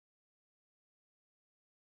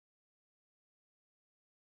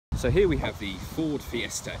So here we have the Ford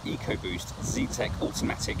Fiesta EcoBoost Z-Tech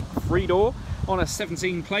Automatic 3-door on a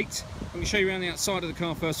 17 plate. I'm going to show you around the outside of the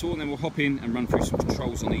car first of all, and then we'll hop in and run through some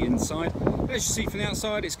controls on the inside. As you see from the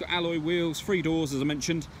outside, it's got alloy wheels, 3 doors as I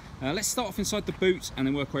mentioned. Let's start off inside the boot and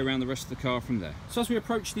then work our way around the rest of the car from there. So as we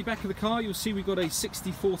approach the back of the car, you'll see we've got a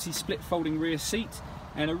 60/40 split folding rear seat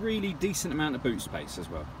and a really decent amount of boot space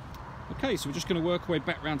as well. Okay, so we're just going to work our way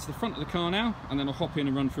back round to the front of the car now, and then I'll hop in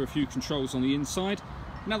and run through a few controls on the inside.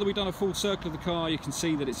 Now that we've done a full circle of the car, you can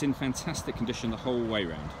see that it's in fantastic condition the whole way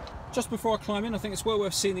round. Just before I climb in, I think it's well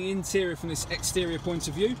worth seeing the interior from this exterior point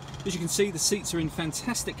of view. As you can see, the seats are in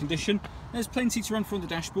fantastic condition. There's plenty to run through on the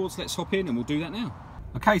dashboard, so let's hop in and we'll do that now.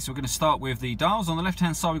 Okay, so we're going to start with the dials. On the left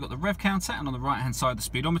hand side we've got the rev counter, and on the right hand side the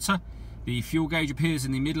speedometer. The fuel gauge appears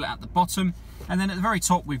in the middle at the bottom, and then at the very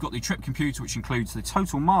top we've got the trip computer, which includes the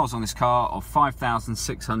total miles on this car of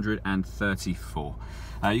 5,634.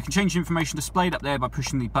 You can change the information displayed up there by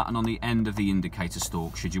pushing the button on the end of the indicator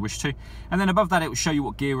stalk should you wish to, and then above that it will show you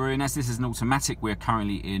what gear we're in. As this is an automatic, we're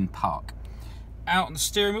currently in park. Out on the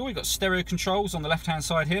steering wheel we've got stereo controls on the left hand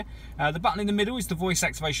side here. The button in the middle is the voice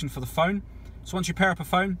activation for the phone. So once you pair up a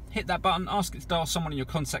phone, hit that button, ask it to dial someone in your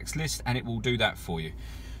contacts list, and it will do that for you.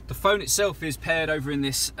 The phone itself is paired over in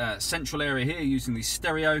this central area here using the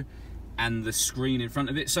stereo and the screen in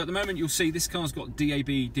front of it. So at the moment you'll see this car's got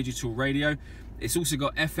DAB digital radio. It's also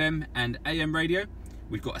got FM and AM radio.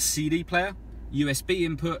 We've got a CD player, USB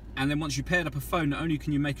input, and then once you paired up a phone, not only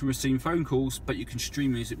can you make and receive phone calls, but you can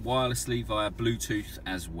stream music wirelessly via Bluetooth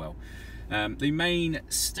as well. The main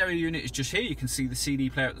stereo unit is just here. You can see the CD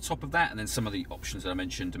player at the top of that, and then some of the options that I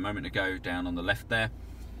mentioned a moment ago down on the left there.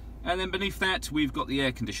 And then beneath that we've got the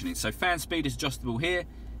air conditioning. So fan speed is adjustable here,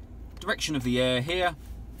 direction of the air here,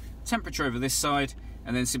 temperature over this side,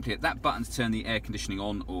 and then simply hit that button to turn the air conditioning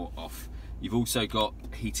on or off. You've also got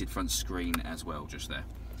heated front screen as well just there.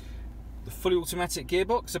 The fully automatic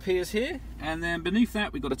gearbox appears here, and then beneath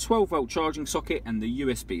that we've got a 12-volt charging socket and the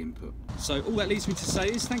USB input. So all that leaves me to say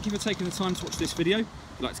is thank you for taking the time to watch this video. If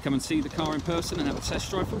you'd like to come and see the car in person and have a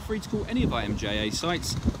test drive, feel free to call any of our MJA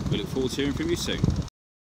sites. We look forward to hearing from you soon.